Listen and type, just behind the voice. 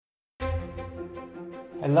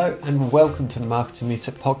Hello and welcome to the Marketing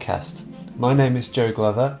Meetup podcast. My name is Joe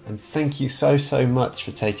Glover and thank you so much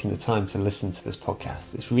for taking the time to listen to this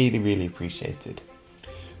podcast. It's really appreciated.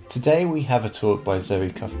 Today we have a talk by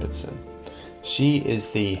Zoe Cuthbertson. She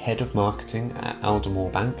is the head of marketing at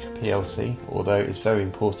Aldermore Bank plc, although it's very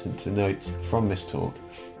important to note from this talk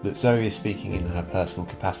that Zoe is speaking in her personal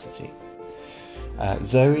capacity.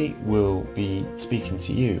 Zoe will be speaking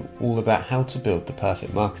to you all about how to build the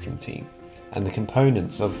perfect marketing team and the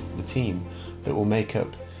components of the team that will make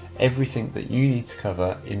up everything that you need to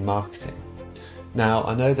cover in marketing. Now,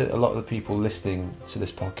 I know that a lot of the people listening to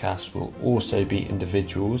this podcast will also be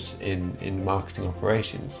individuals in marketing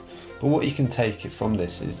operations, but what you can take from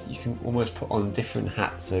this is you can almost put on different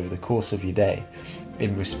hats over the course of your day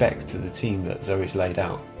in respect to the team that Zoe's laid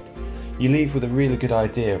out. You leave with a really good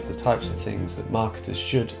idea of the types of things that marketers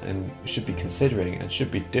should be considering and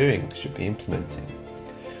should be implementing.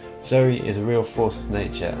 Zoe is a real force of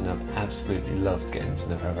nature and I've absolutely loved getting to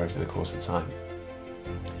know her over the course of time.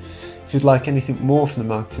 If you'd like anything more from the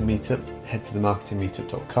Marketing Meetup, head to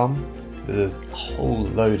themarketingmeetup.com. There's a whole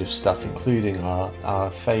load of stuff, including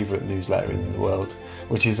our favourite newsletter in the world,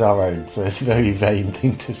 which is our own, so it's a very vain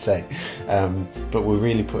thing to say. But we're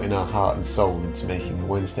really putting our heart and soul into making the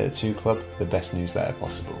Wednesday at 2 Club the best newsletter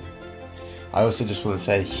possible. I also just want to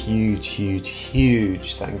say a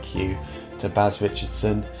huge thank you to Baz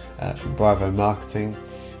Richardson from Bravo Marketing.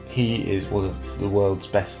 He is one of the world's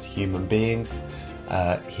best human beings.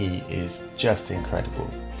 He is just incredible.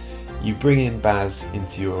 You bring in Baz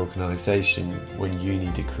into your organisation when you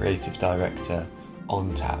need a creative director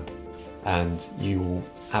on tap, and you will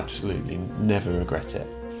absolutely never regret it.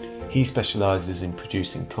 He specialises in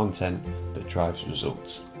producing content that drives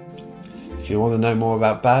results. If you want to know more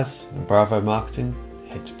about Baz and Bravo Marketing,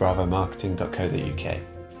 head to bravomarketing.co.uk.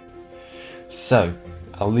 So,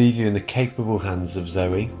 I'll leave you in the capable hands of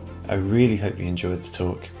Zoe. I really hope you enjoyed the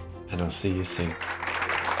talk, and I'll see you soon.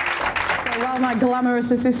 While my glamorous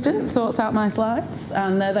assistant sorts out my slides,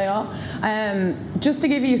 and there they are. Just to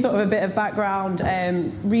give you sort of a bit of background,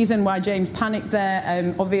 reason why James panicked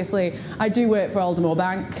there, obviously I do work for Aldermore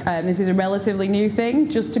Bank. This is a relatively new thing,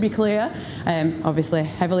 just to be clear. Obviously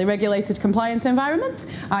heavily regulated compliance environment.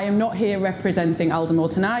 I am not here representing Aldermore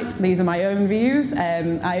tonight. These are my own views.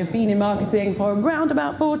 I have been in marketing for around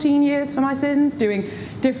about 14 years for my sins, doing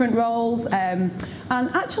different roles, and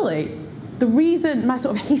actually the reason, my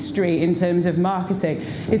sort of history in terms of marketing,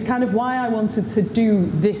 is kind of why I wanted to do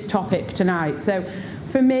this topic tonight. So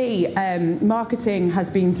for me, marketing has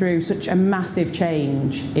been through such a massive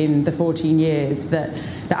change in the 14 years that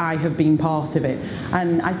I have been part of it.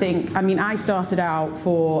 And I started out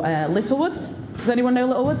for Littlewoods. Does anyone know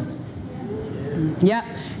Littlewoods?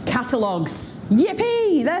 Yeah. Catalogues.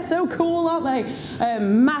 Yippee! They're so cool, aren't they?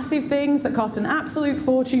 Massive things that cost an absolute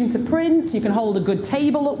fortune to print. You can hold a good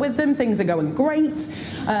table up with them. Things are going great.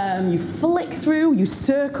 You flick through, you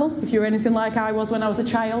circle, if you're anything like I was when I was a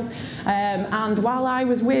child. And while I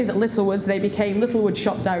was with Littlewoods, they became Littlewood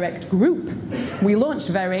Shop Direct Group. We launched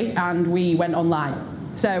Very and we went online.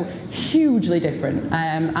 So hugely different.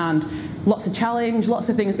 And lots of challenge, lots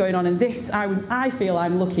of things going on, and this, I feel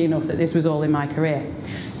I'm lucky enough that this was all in my career.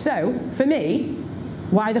 So, for me,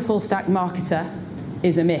 why the full stack marketer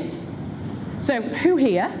is a myth. So, who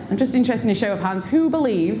here, I'm just interested in a show of hands, who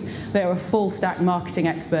believes they're a full stack marketing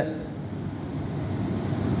expert?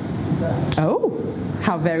 Oh,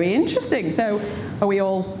 how very interesting. So, are we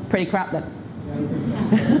all pretty crap then?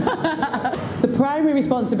 The primary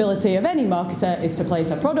responsibility of any marketer is to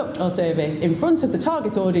place a product or service in front of the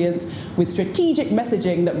target audience with strategic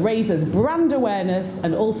messaging that raises brand awareness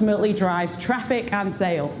and ultimately drives traffic and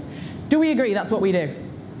sales. Do we agree that's what we do?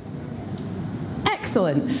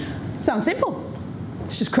 Excellent. Sounds simple.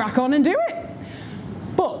 Let's just crack on and do it.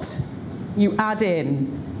 But you add in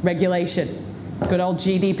regulation, good old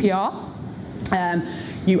GDPR.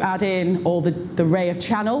 You add in all the array of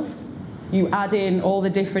channels. You add in all the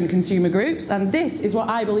different consumer groups, and this is what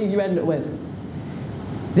I believe you end up with.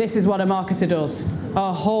 This is what a marketer does,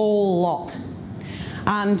 a whole lot.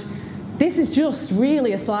 And this is just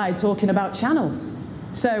really a slide talking about channels.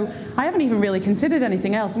 So I haven't even really considered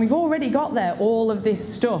anything else, and we've already got there all of this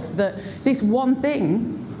stuff that this one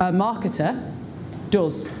thing a marketer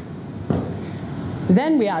does.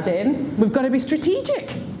 Then we add in, we've got to be strategic.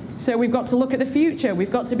 So we've got to look at the future.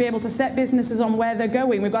 We've got to be able to set businesses on where they're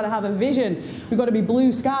going. We've got to have a vision. We've got to be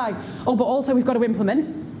blue sky. Oh, but also we've got to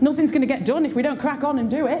implement. Nothing's going to get done if we don't crack on and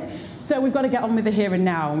do it. So we've got to get on with the here and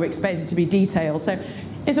now, and we're expected to be detailed. So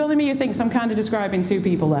it's only me who thinks I'm kind of describing two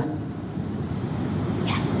people there.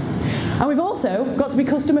 Yeah. And we've also got to be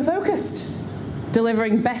customer focused.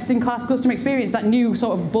 delivering best-in-class customer experience, that new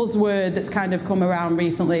sort of buzzword that's kind of come around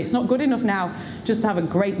recently. It's not good enough now just to have a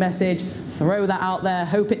great message, throw that out there,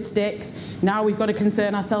 hope it sticks. Now we've got to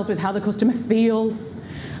concern ourselves with how the customer feels,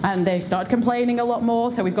 and they start complaining a lot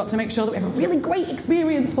more, so we've got to make sure that we have a really great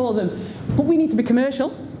experience for them. But we need to be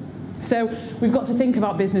commercial, so we've got to think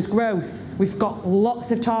about business growth. We've got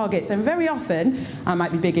lots of targets, and very often, I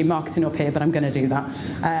might be big in marketing up here, but I'm going to do that.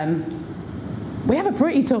 We have a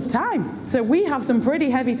pretty tough time. So we have some pretty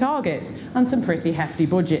heavy targets and some pretty hefty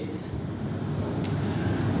budgets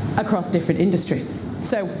across different industries.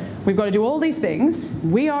 So we've got to do all these things.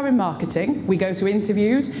 We are in marketing. We go to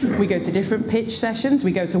interviews. We go to different pitch sessions.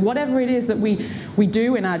 We go to whatever it is that we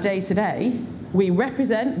do in our day-to-day. We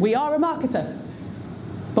represent. We are a marketer.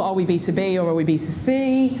 But are we B2B or are we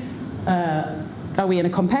B2C? Are we in a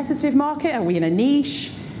competitive market? Are we in a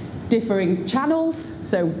niche? Differing channels,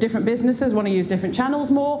 so different businesses want to use different channels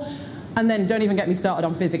more, and then don't even get me started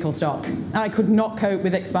on physical stock. I could not cope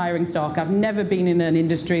with expiring stock. I've never been in an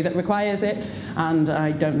industry that requires it, and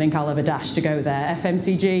I don't think I'll ever dash to go there.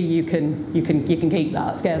 FMCG, you can keep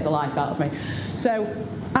that. It scares the life out of me. So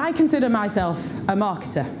I consider myself a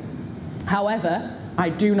marketer. However, I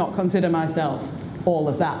do not consider myself all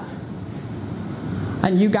of that.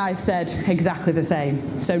 And you guys said exactly the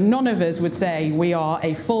same. So none of us would say we are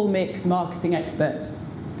a full mix marketing expert.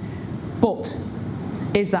 But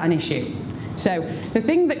is that an issue? So the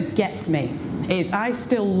thing that gets me is I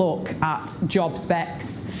still look at job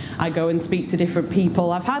specs. I go and speak to different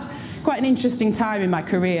people. I've had quite an interesting time in my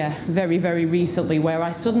career very, very recently where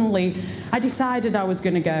I decided I was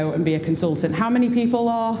going to go and be a consultant. How many people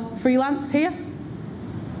are freelance here?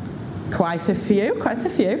 Quite a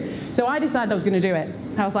few. So I decided I was going to do it.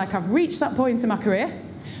 I was like, I've reached that point in my career.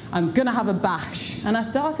 I'm going to have a bash. And I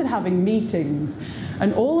started having meetings.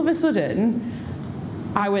 And all of a sudden,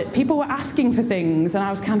 people were asking for things. And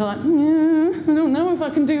I was kind of like, I don't know if I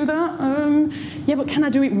can do that. Yeah, but can I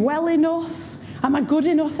do it well enough? Am I good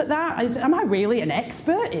enough at that? Am I really an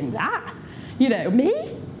expert in that? You know, me?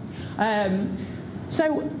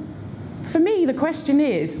 So for me, the question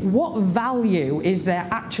is, what value is there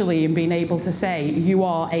actually in being able to say you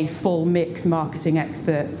are a full mix marketing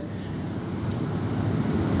expert?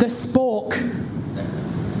 The Spork.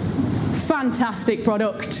 Fantastic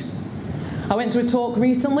product. I went to a talk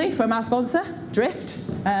recently from our sponsor, Drift,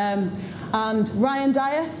 and Ryan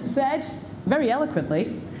Dias said, very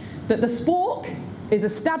eloquently, that the Spork is a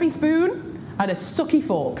stabby spoon and a sucky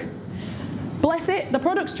fork. Bless it, the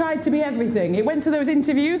product's tried to be everything. It went to those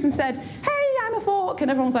interviews and said, hey, I'm a fork,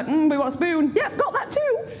 and everyone's like, we want a spoon. Yep, got that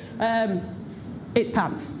too. It's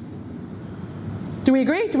pants. Do we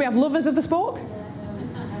agree? Do we have lovers of the Spork?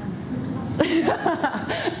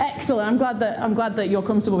 Excellent. I'm glad that you're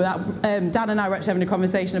comfortable with that. Dan and I were actually having a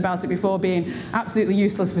conversation about it before, being absolutely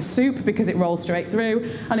useless for soup because it rolls straight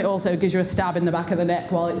through, and it also gives you a stab in the back of the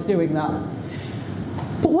neck while it's doing that.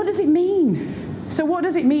 But what does it mean? So what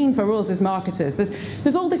does it mean for us as marketers?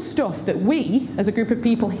 There's all this stuff that we, as a group of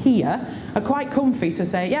people here, are quite comfy to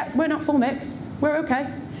say, yeah, we're not full mix, we're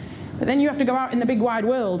okay. But then you have to go out in the big wide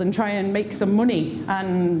world and try and make some money.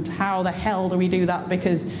 And how the hell do we do that?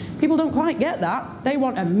 Because people don't quite get that. They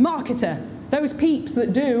want a marketer. Those peeps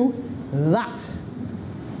that do that.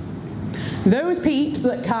 Those peeps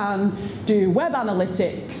that can do web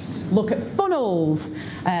analytics, look at funnels,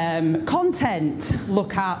 content,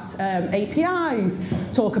 look at APIs,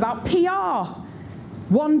 talk about PR.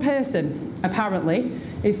 One person, apparently,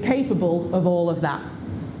 is capable of all of that.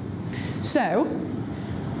 So,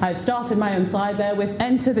 I've started my own slide there with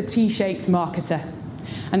enter the T-shaped marketer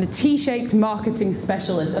and the T-shaped marketing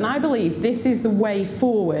specialist. And I believe this is the way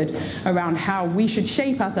forward around how we should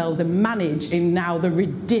shape ourselves and manage in now the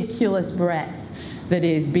ridiculous breadth that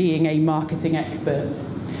is being a marketing expert.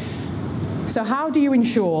 So how do you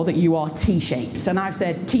ensure that you are T-shaped? And I've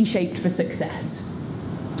said T-shaped for success.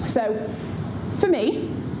 So for me,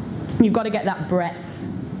 you've got to get that breadth.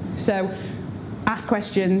 So ask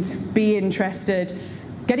questions, be interested,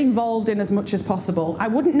 get involved in as much as possible. I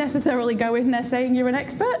wouldn't necessarily go in there saying you're an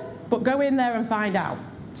expert, but go in there and find out.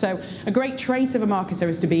 So a great trait of a marketer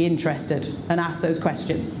is to be interested and ask those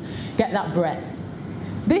questions. Get that breadth.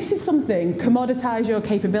 This is something, commoditize your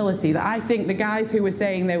capability, that I think the guys who were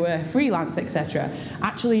saying they were freelance, etc.,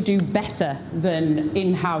 actually do better than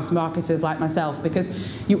in-house marketers like myself, because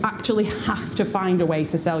you actually have to find a way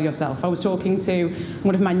to sell yourself. I was talking to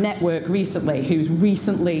one of my network recently who's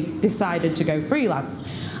recently decided to go freelance,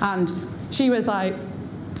 and she was like,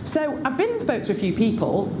 so I've been and spoke to a few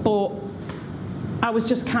people, but I was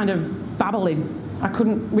just kind of babbling. I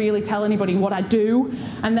couldn't really tell anybody what I do.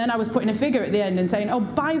 And then I was putting a figure at the end and saying, oh,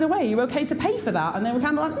 by the way, are you okay to pay for that? And they were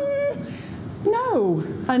kind of like, no.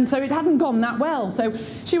 And so it hadn't gone that well. So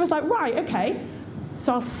she was like, right, okay.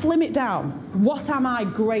 So I'll slim it down. What am I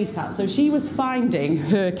great at? So she was finding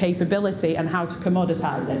her capability and how to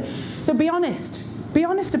commoditize it. So be honest. Be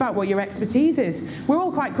honest about what your expertise is. We're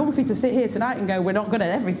all quite comfy to sit here tonight and go, we're not good at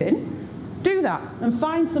everything. Do that and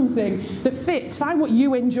find something that fits. Find what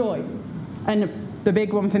you enjoy. And the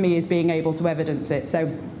big one for me is being able to evidence it.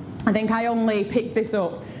 So I think I only picked this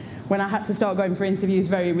up when I had to start going for interviews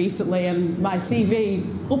very recently, and my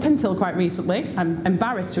CV, up until quite recently, I'm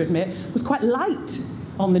embarrassed to admit, was quite light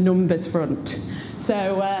on the numbers front.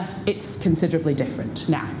 So it's considerably different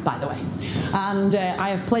now, by the way. And I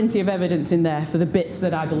have plenty of evidence in there for the bits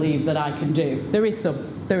that I believe that I can do. There is some.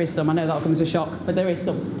 I know that'll come as a shock, but there is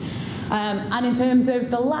some. And in terms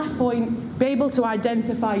of the last point, be able to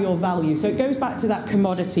identify your value. So it goes back to that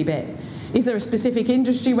commodity bit. Is there a specific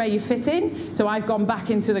industry where you fit in? So I've gone back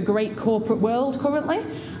into the great corporate world currently.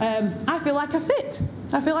 I feel like I fit.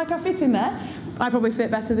 I feel like I fit in there. I probably fit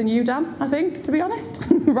better than you, Dan, I think, to be honest,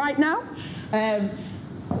 right now.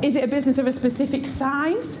 Is it a business of a specific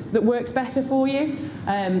size that works better for you?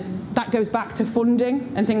 That goes back to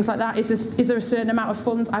funding and things like that. Is there a certain amount of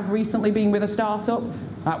funds? I've recently been with a startup.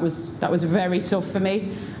 That was very tough for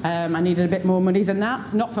me. I needed a bit more money than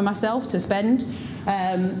that, not for myself to spend.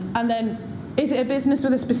 And then, is it a business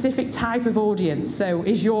with a specific type of audience? So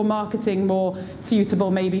is your marketing more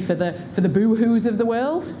suitable maybe for the boohoos of the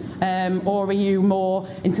world? Or are you more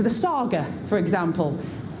into the saga, for example?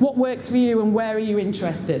 What works for you and where are you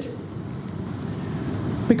interested?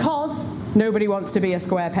 Because nobody wants to be a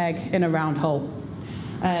square peg in a round hole.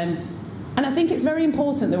 And I think it's very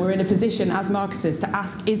important that we're in a position as marketers to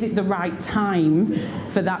ask, is it the right time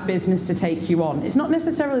for that business to take you on? It's not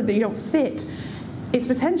necessarily that you don't fit, it's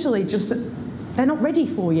potentially just that they're not ready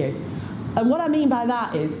for you. And what I mean by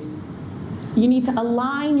that is, you need to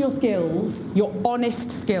align your skills, your honest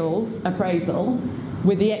skills appraisal,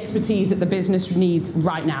 with the expertise that the business needs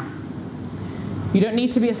right now. You don't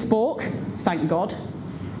need to be a spork, thank God,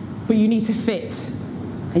 but you need to fit,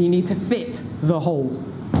 and you need to fit the whole.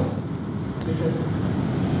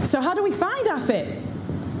 So how do we find our fit?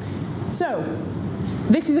 So,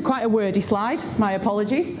 this is quite a wordy slide, my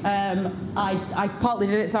apologies. I partly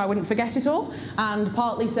did it so I wouldn't forget it all, and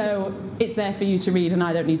partly so it's there for you to read and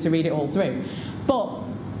I don't need to read it all through. But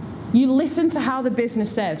you listen to how the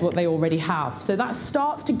business says what they already have. So that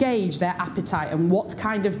starts to gauge their appetite and what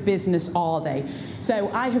kind of business are they. So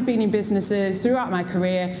I have been in businesses throughout my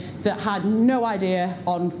career that had no idea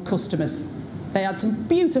on customers. They had some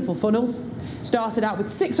beautiful funnels. Started out with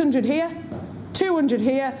 600 here, 200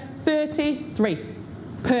 here, 33.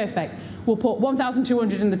 Perfect. We'll put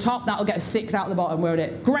 1,200 in the top, that'll get a 6 out the bottom, won't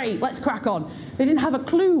it? Great, let's crack on. They didn't have a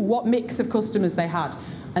clue what mix of customers they had,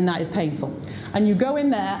 and that is painful. And you go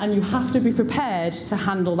in there and you have to be prepared to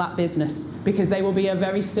handle that business, because they will be a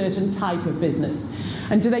very certain type of business.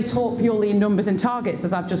 And do they talk purely in numbers and targets,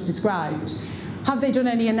 as I've just described? Have they done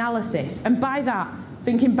any analysis? And by that,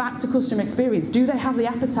 thinking back to customer experience, do they have the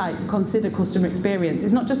appetite to consider customer experience?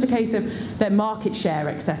 It's not just a case of their market share,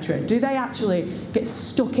 etc. Do they actually get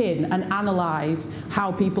stuck in and analyse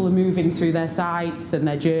how people are moving through their sites and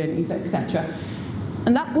their journeys, etc.?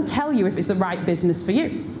 And that will tell you if it's the right business for you.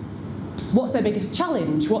 What's their biggest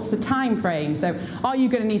challenge? What's the time frame? So are you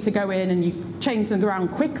going to need to go in and you change them around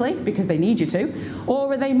quickly because they need you to?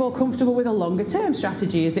 Or are they more comfortable with a longer term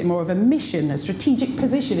strategy? Is it more of a mission, a strategic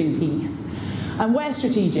positioning piece? And where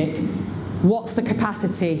strategic, what's the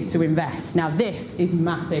capacity to invest? Now this is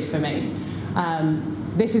massive for me.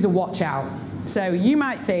 This is a watch out. So you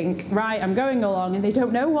might think, right, I'm going along and they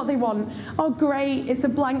don't know what they want. Oh great, it's a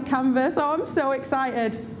blank canvas, oh I'm so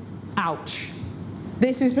excited. Ouch.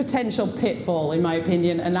 This is potential pitfall in my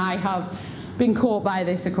opinion, and I have been caught by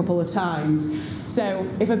this a couple of times. So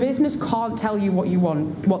if a business can't tell you what you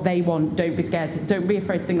want, what they want, don't be scared. Don't be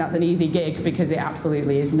afraid to think that's an easy gig, because it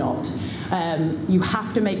absolutely is not. You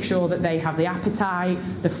have to make sure that they have the appetite,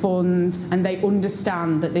 the funds, and they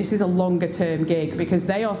understand that this is a longer term gig, because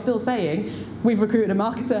they are still saying, we've recruited a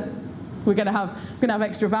marketer, we're going to have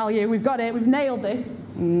extra value, we've got it, we've nailed this.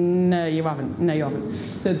 No, you haven't. No, you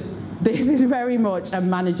haven't. So this is very much a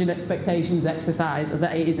managing expectations exercise,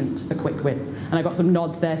 that it isn't a quick win. And I got some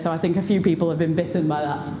nods there, so I think a few people have been bitten by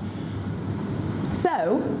that.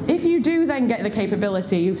 So, if you do then get the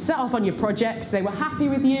capability, you've set off on your project, they were happy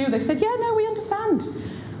with you, they've said, yeah, no, we understand.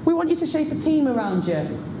 We want you to shape a team around you.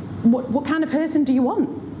 What kind of person do you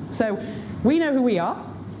want? So, we know who we are.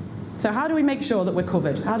 So how do we make sure that we're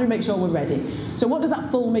covered? How do we make sure we're ready? So what does that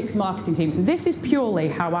full mix marketing team? This is purely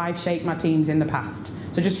how I've shaped my teams in the past.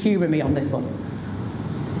 So just humour me on this one.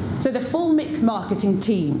 So the full mix marketing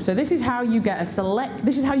team. So this is how you get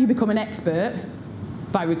this is how you become an expert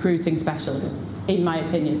by recruiting specialists, in my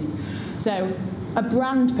opinion. So a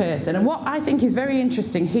brand person, and what I think is very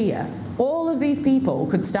interesting here, all of these people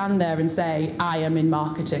could stand there and say, I am in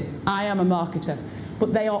marketing, I am a marketer.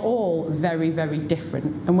 But they are all very, very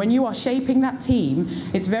different. And when you are shaping that team,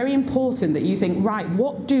 it's very important that you think, right,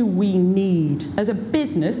 what do we need as a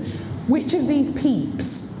business? Which of these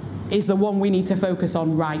peeps is the one we need to focus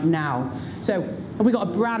on right now? So have we got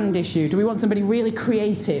a brand issue? Do we want somebody really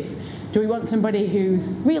creative? Do we want somebody who's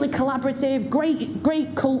really collaborative,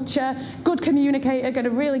 great culture, good communicator, going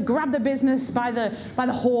to really grab the business by the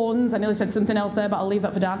horns? I nearly said something else there, but I'll leave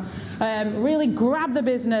that for Dan. Really grab the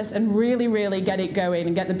business and really, really get it going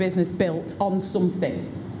and get the business built on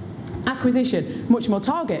something. Acquisition, much more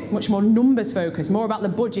target, much more numbers focused, more about the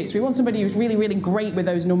budgets. We want somebody who's really, really great with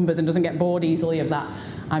those numbers and doesn't get bored easily of that.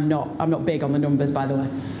 I'm not big on the numbers, by the way.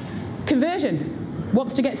 Conversion.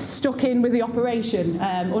 Wants to get stuck in with the operation,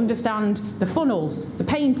 understand the funnels, the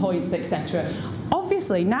pain points, etc.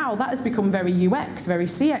 Obviously, now that has become very UX, very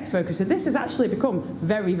CX focused. So this has actually become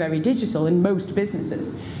very, very digital in most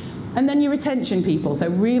businesses. And then your retention people, so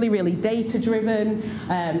really, really data driven.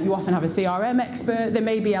 You often have a CRM expert. There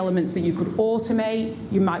may be elements that you could automate.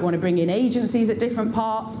 You might want to bring in agencies at different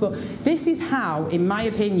parts. But this is how, in my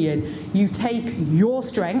opinion, you take your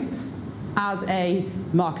strengths as a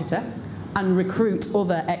marketer and recruit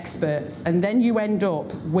other experts, and then you end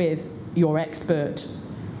up with your expert.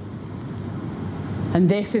 And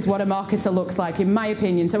this is what a marketer looks like, in my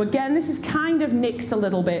opinion. So again, this is kind of nicked a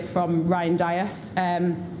little bit from Ryan Dias,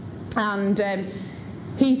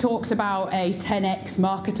 he talks about a 10x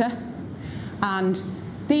marketer. And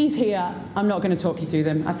these here, I'm not going to talk you through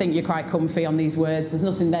them. I think you're quite comfy on these words. There's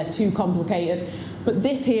nothing there too complicated. But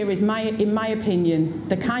this here is, in my opinion,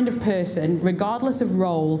 the kind of person, regardless of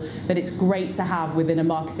role, that it's great to have within a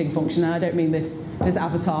marketing function. And I don't mean this as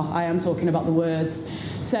avatar. I am talking about the words.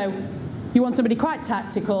 So you want somebody quite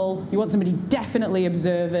tactical. You want somebody definitely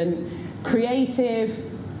observant, creative.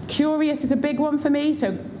 Curious is a big one for me,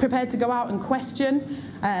 so prepared to go out and question.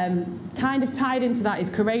 Kind of tied into that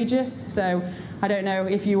is courageous. So I don't know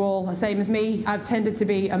if you all are the same as me. I've tended to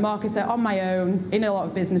be a marketer on my own in a lot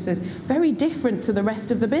of businesses, very different to the rest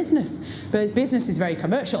of the business. But business is very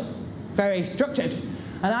commercial, very structured.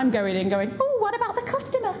 And I'm going in going, oh, what about the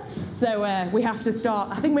customer? So we have to start,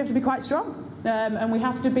 I think we have to be quite strong. And we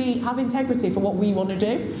have to have integrity for what we want to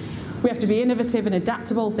do. We have to be innovative and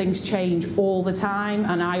adaptable. Things change all the time.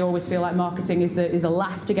 And I always feel like marketing is the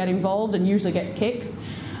last to get involved and usually gets kicked.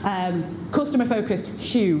 Customer focused,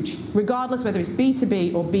 huge. Regardless whether it's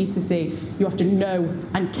B2B or B2C, you have to know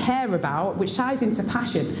and care about, which ties into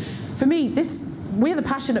passion. For me, we're the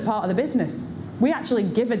passionate part of the business. We actually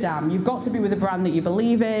give a damn. You've got to be with a brand that you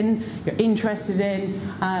believe in, you're interested in,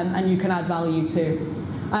 and you can add value to.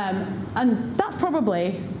 And that's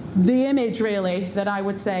probably the image, really, that I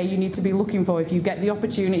would say you need to be looking for if you get the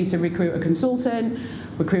opportunity to recruit a consultant,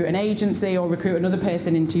 recruit an agency, or recruit another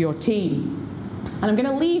person into your team. And I'm going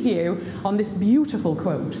to leave you on this beautiful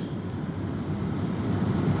quote.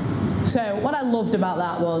 So what I loved about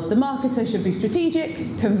that was the marketer should be strategic,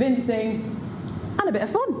 convincing, and a bit of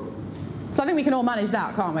fun. So I think we can all manage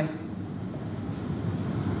that, can't we?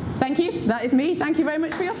 Thank you. That is me. Thank you very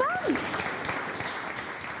much for your time.